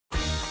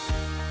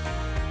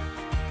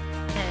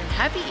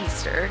Happy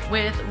Easter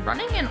with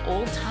running an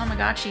old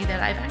Tamagotchi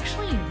that I've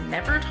actually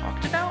never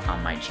talked about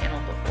on my channel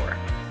before.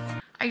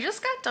 I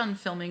just got done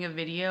filming a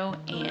video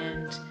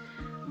and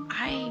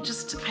I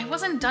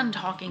wasn't done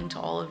talking to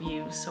all of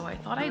you, so I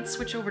thought I'd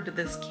switch over to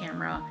this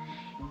camera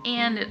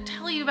and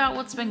tell you about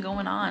what's been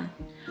going on.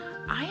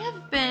 I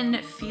have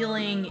been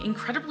feeling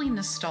incredibly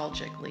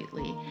nostalgic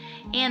lately,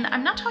 and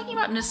I'm not talking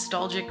about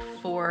nostalgic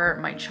for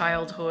my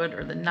childhood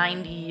or the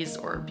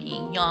 90s or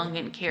being young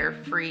and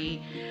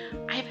carefree.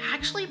 I've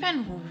actually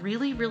been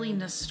really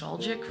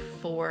nostalgic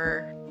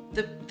for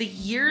the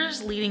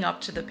years leading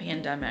up to the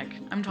pandemic.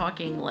 I'm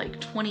talking like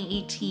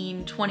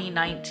 2018,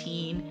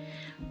 2019.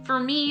 For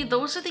me,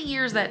 those are the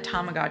years that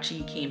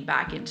Tamagotchi came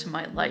back into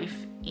my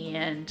life,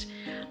 and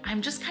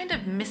I'm just kind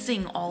of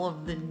missing all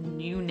of the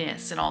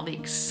newness and all the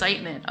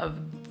excitement of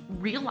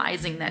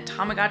realizing that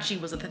Tamagotchi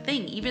was a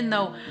thing. Even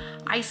though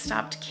I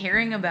stopped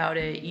caring about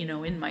it, you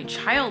know, in my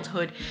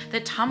childhood,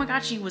 that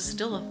Tamagotchi was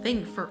still a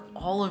thing for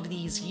all of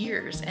these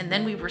years. And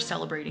then we were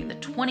celebrating the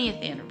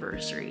 20th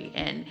anniversary,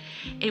 and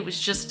it was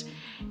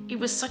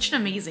such an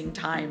amazing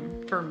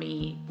time for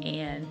me,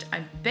 and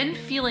I've been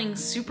feeling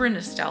super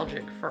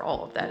nostalgic for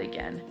all of that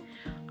again.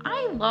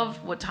 I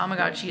love what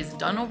Tamagotchi has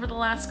done over the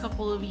last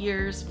couple of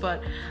years,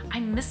 but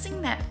I'm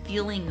missing that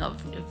feeling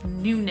of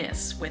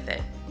newness with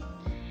it.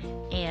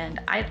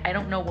 And I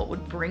don't know what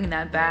would bring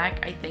that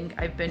back. I think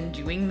I've been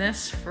doing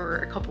this for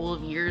a couple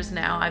of years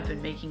now. I've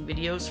been making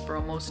videos for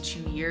almost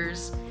 2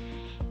 years,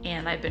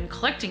 and I've been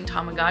collecting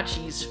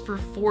Tamagotchis for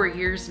 4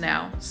 years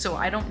now, so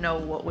I don't know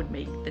what would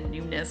make the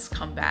newness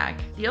come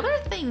back. The other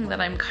thing that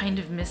I'm kind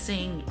of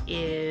missing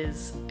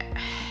is,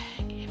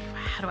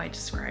 how do I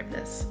describe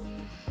this?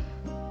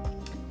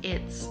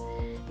 It's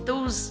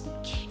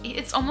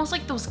almost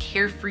like those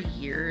carefree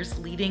years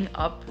leading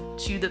up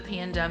to the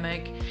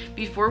pandemic,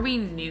 before we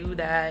knew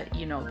that,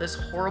 you know, this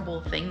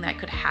horrible thing that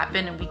could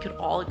happen and we could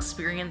all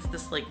experience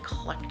this like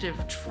collective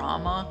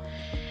trauma,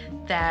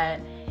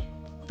 that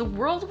the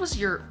world was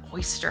your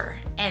oyster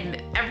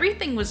and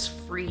everything was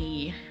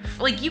free.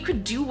 Like, you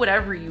could do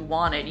whatever you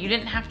wanted. You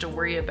didn't have to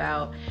worry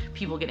about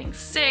people getting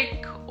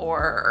sick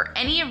or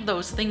any of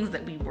those things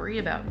that we worry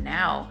about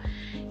now.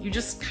 You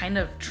just kind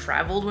of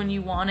traveled when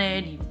you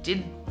wanted, you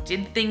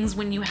did things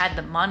when you had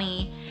the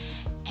money,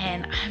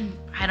 and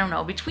I don't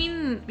know,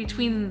 between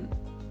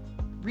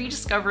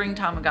rediscovering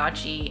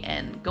Tamagotchi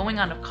and going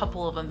on a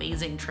couple of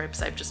amazing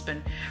trips, I've just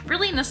been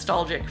really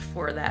nostalgic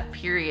for that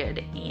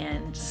period.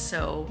 And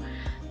so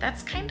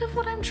that's kind of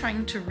what I'm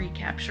trying to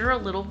recapture a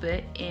little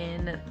bit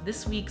in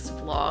this week's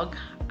vlog.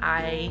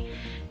 I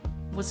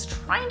was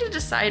trying to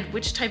decide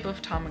which type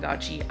of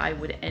Tamagotchi I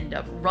would end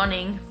up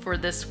running for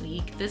this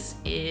week.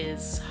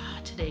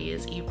 Today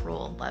is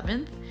April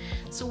 11th,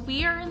 so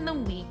we are in the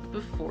week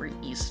before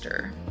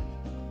Easter.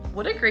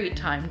 What a great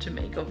time to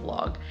make a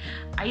vlog.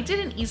 I did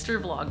an Easter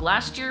vlog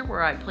last year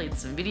where I played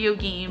some video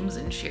games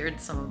and shared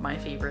some of my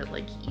favorite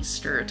like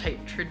Easter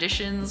type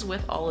traditions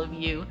with all of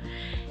you.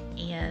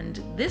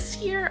 And this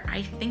year,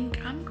 I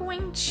think I'm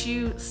going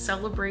to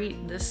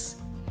celebrate this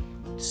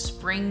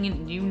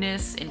spring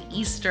newness and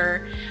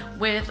Easter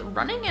with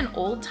running an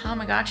old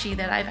Tamagotchi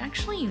that I've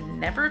actually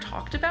never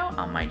talked about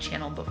on my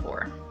channel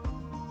before.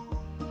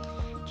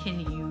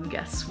 Can you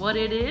guess what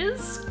it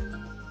is?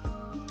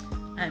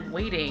 I'm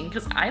waiting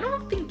because I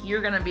don't think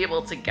you're gonna be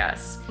able to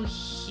guess.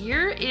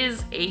 Here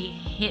is a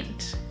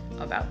hint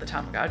about the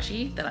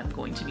Tamagotchi that I'm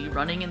going to be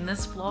running in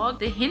this vlog.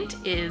 The hint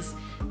is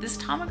this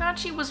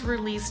Tamagotchi was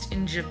released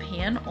in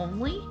Japan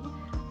only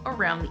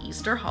around the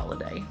Easter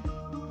holiday.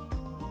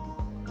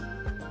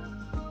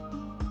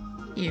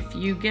 If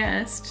you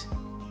guessed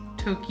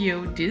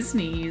Tokyo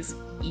Disney's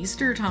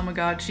Easter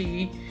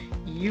Tamagotchi,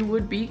 you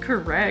would be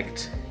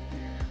correct.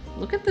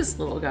 Look at this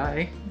little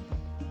guy.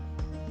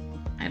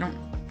 I don't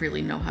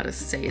really know how to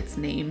say its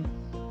name,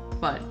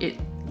 but it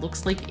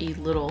looks like a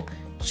little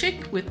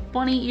chick with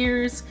bunny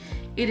ears.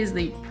 It is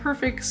the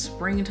perfect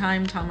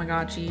springtime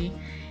Tamagotchi,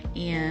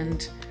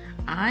 and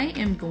I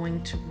am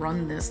going to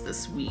run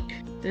this week.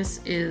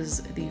 This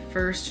is the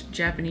first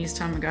Japanese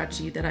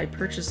Tamagotchi that I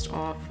purchased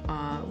off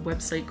a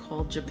website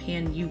called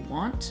Japan You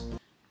Want.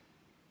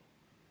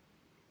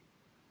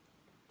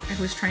 I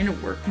was trying to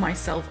work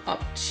myself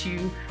up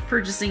to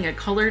purchasing a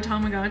color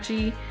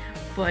Tamagotchi,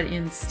 but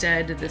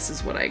instead this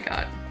is what I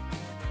got.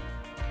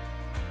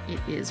 It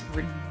is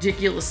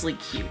ridiculously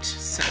cute,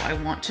 so I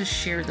want to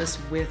share this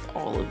with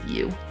all of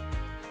you.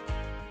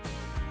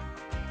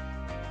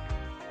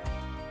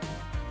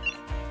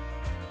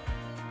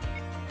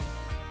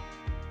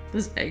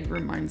 This egg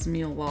reminds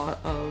me a lot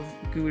of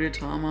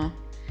Gudetama.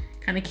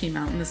 Kind of came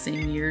out in the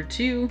same year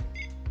too.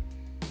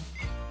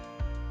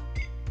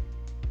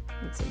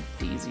 It's a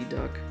Daisy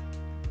Duck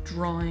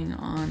drawing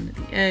on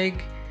the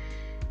egg,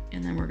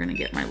 and then we're gonna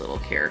get my little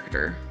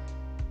character.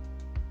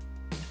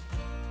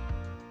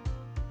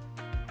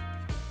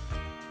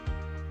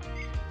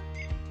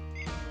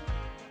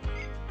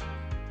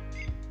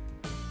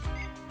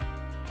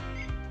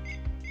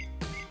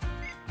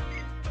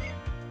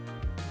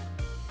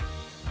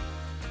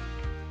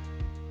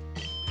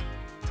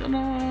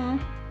 Ta-da!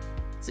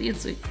 See,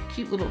 it's a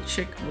cute little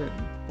chick with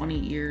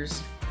bunny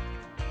ears.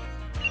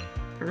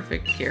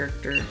 Perfect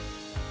character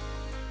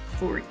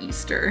for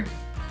Easter,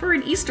 for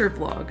an Easter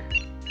vlog.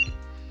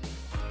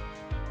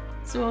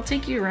 So I'll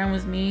take you around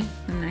with me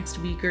the next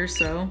week or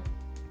so,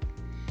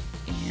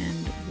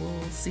 and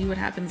we'll see what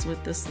happens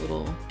with this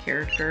little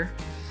character.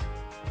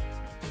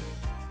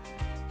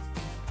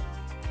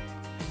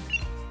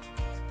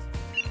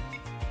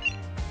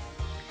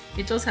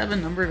 It does have a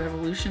number of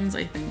evolutions.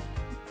 I think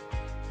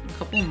a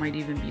couple might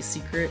even be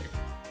secret.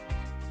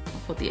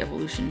 I'll put the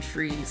evolution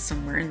tree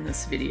somewhere in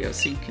this video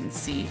so you can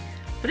see.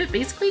 But it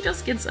basically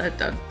just gets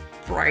a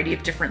variety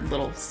of different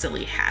little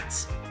silly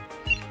hats,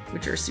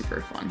 which are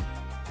super fun.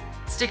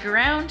 Stick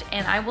around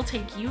and I will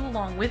take you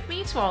along with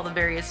me to all the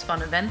various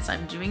fun events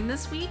I'm doing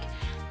this week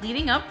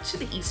leading up to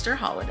the Easter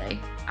holiday.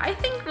 I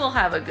think we'll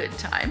have a good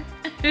time.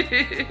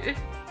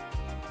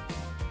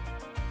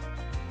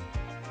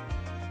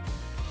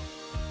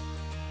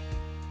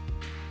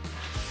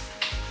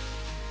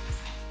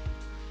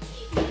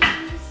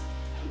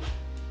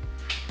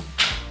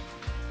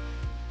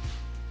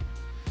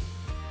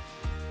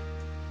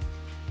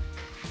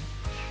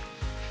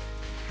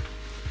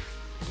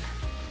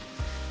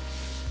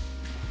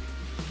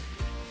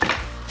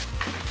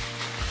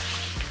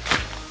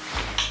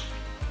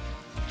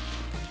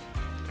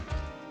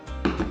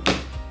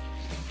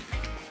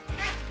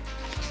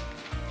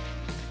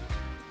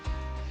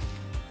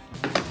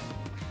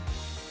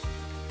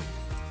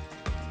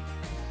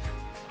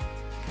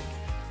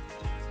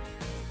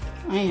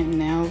 I am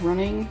now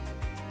running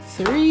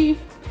 3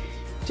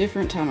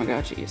 different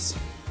Tamagotchis.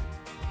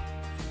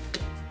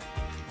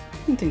 I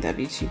don't think that'd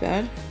be too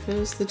bad,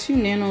 because the 2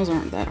 nanos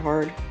aren't that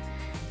hard,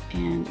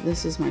 and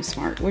this is my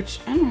Smart, which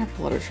I don't have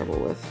a lot of trouble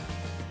with.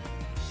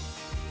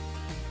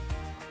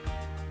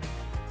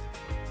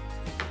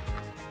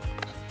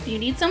 Do you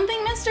need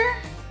something, mister?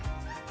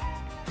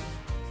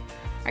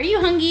 Are you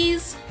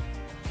hungies?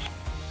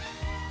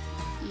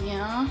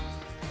 Yeah.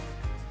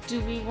 Do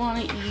we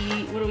want to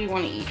eat? What do we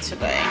want to eat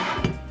today?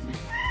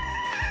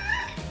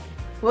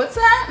 What's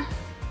that?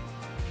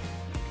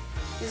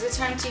 Is it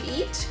time to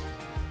eat?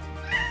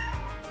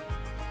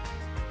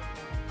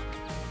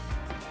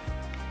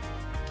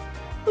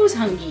 Who's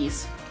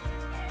hungies?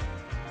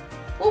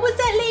 What was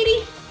that,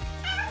 lady?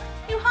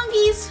 You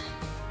hungies?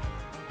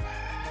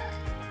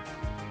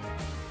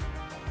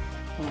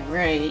 All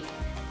right,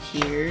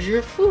 here's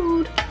your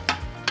food.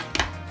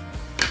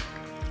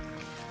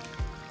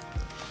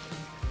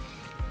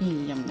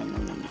 Yum, yum, yum,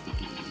 yum, yum, yum, yum,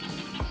 yum,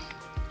 yum.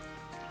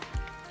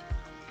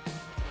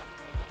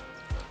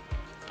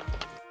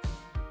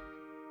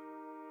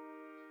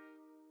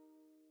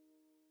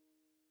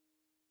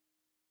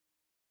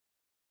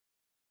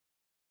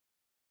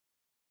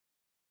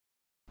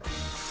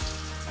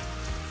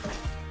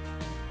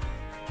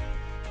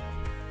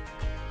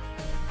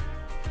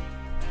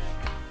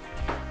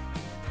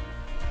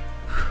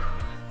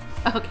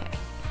 Okay.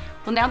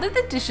 Well, now that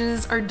the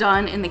dishes are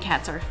done and the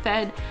cats are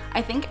fed,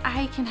 I think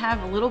I can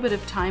have a little bit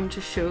of time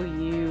to show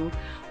you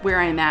where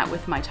I'm at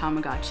with my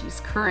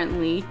Tamagotchis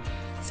currently.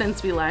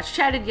 Since we last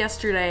chatted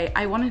yesterday,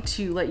 I wanted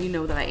to let you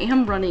know that I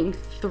am running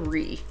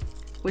 3,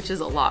 which is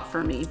a lot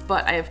for me,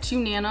 but I have 2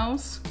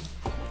 nanos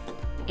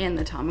and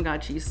the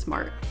Tamagotchi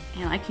Smart,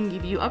 and I can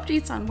give you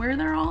updates on where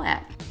they're all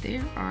at.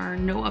 There are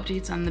no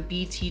updates on the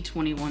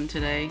BT21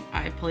 today.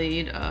 I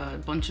played a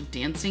bunch of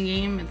dancing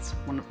game. It's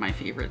one of my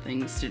favorite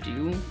things to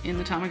do in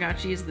the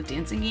Tamagotchi is the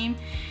dancing game.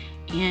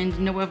 And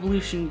no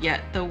evolution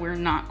yet, though we're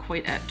not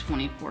quite at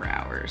 24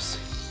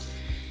 hours.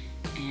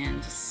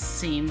 And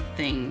same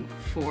thing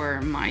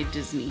for my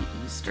Disney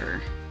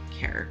Easter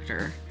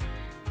character.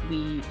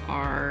 We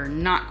are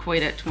not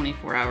quite at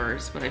 24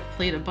 hours, but I've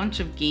played a bunch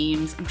of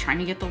games. I'm trying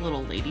to get the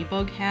little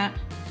ladybug hat.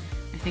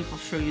 I think I'll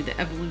show you the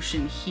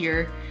evolution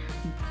here.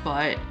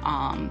 But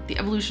the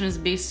evolution is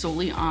based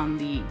solely on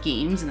the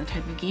games and the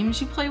type of games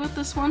you play with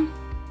this one.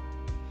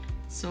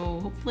 So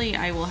hopefully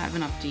I will have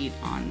an update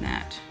on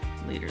that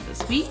later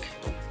this week.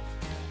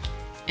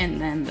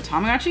 And then the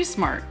Tamagotchi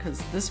Smart,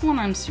 because this one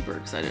I'm super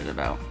excited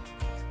about.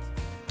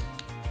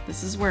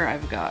 This is where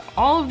I've got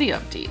all of the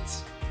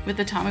updates. With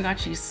the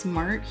Tamagotchi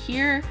Smart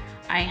here,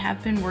 I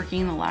have been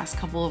working the last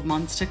couple of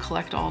months to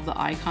collect all of the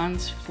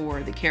icons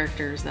for the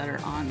characters that are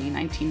on the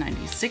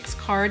 1996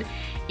 card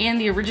and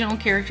the original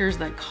characters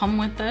that come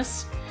with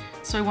this.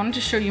 So I wanted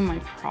to show you my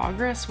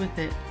progress with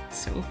it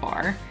so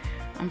far.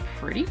 I'm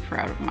pretty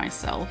proud of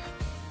myself.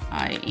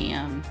 I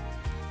am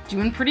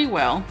doing pretty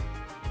well.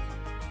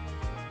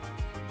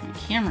 My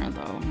camera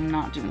though,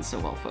 not doing so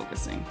well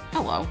focusing.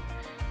 Hello.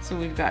 So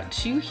we've got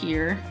 2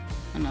 here,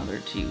 another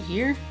 2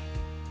 here.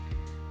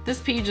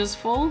 This page is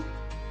full.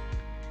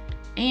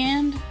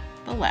 And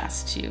the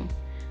last 2.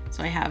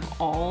 So I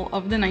have all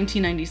of the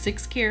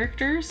 1996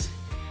 characters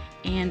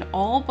and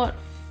all but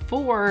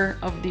 4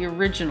 of the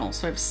original.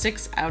 So I have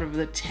 6 out of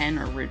the 10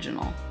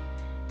 original.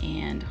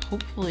 And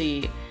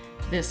hopefully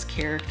this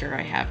character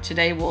I have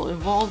today will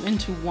evolve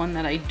into one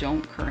that I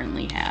don't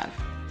currently have.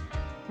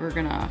 We're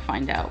gonna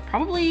find out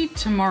probably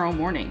tomorrow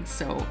morning,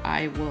 so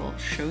I will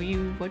show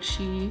you what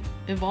she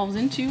evolves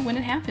into when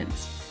it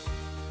happens.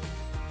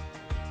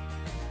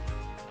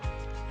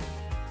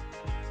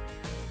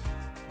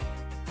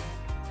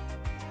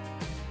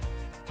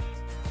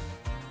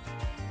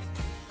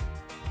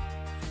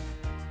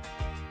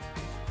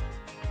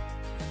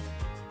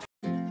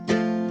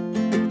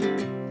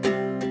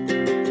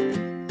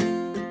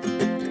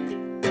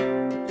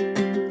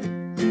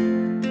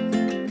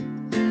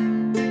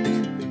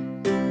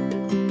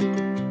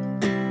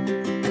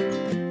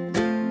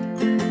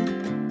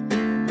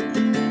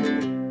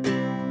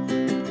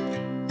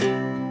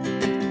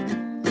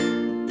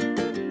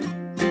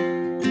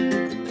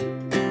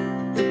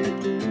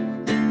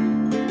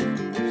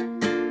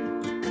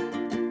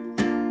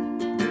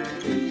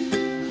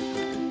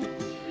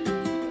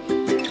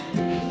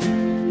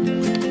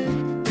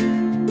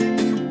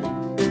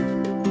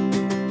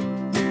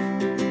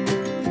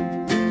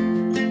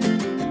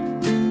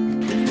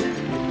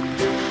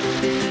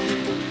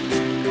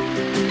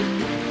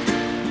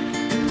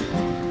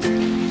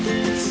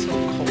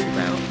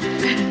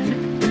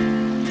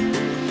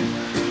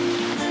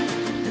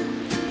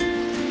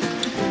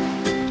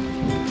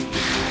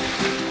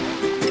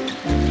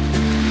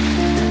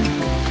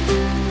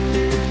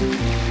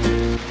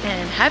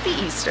 Happy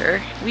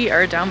Easter. We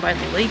are down by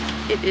the lake.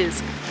 It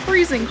is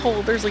freezing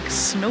cold. There's like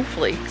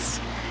snowflakes,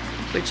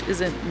 which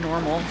isn't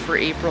normal for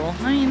April.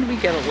 I mean, we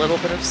get a little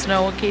bit of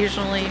snow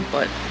occasionally,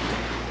 but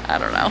I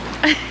don't know.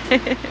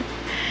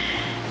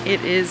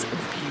 It is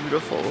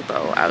beautiful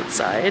though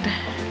outside.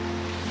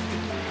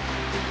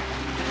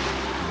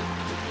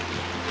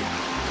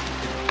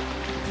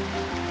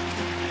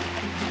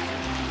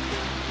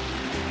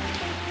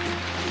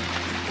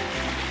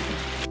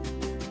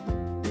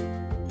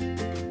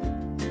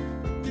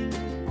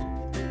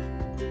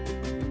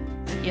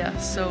 Yeah,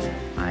 so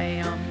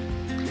I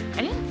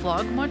didn't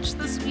vlog much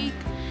this week.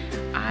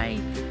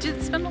 I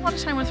did spend a lot of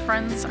time with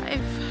friends.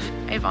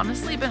 I've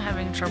honestly been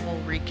having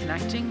trouble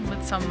reconnecting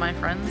with some of my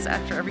friends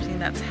after everything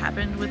that's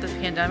happened with the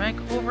pandemic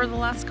over the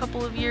last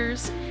couple of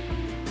years.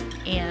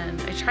 And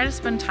I try to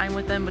spend time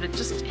with them, but it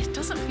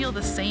doesn't feel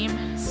the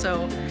same.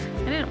 So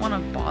I didn't want to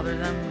bother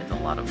them with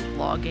a lot of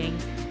vlogging.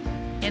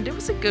 And it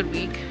was a good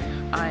week.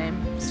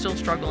 I'm still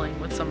struggling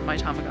with some of my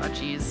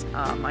Tamagotchis.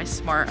 My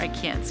Smart, I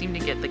can't seem to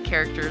get the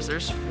characters.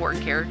 There's 4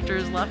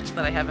 characters left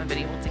that I haven't been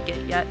able to get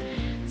yet.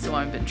 So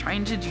I've been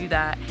trying to do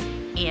that.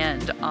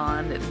 And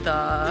on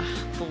the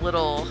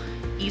little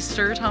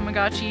Easter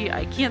Tamagotchi,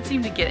 I can't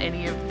seem to get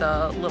any of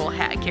the little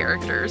hat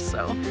characters.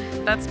 So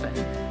that's been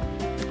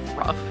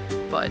rough,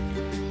 but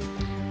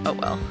oh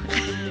well.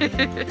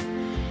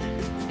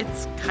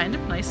 It's kind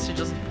of nice to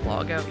just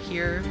vlog out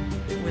here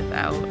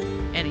without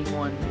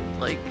anyone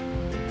like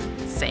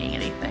saying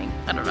anything.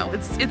 I don't know,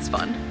 it's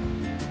fun.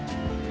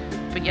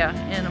 But yeah,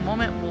 in a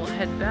moment we'll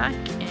head back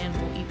and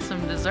we'll eat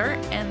some dessert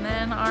and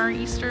then our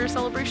Easter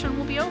celebration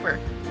will be over.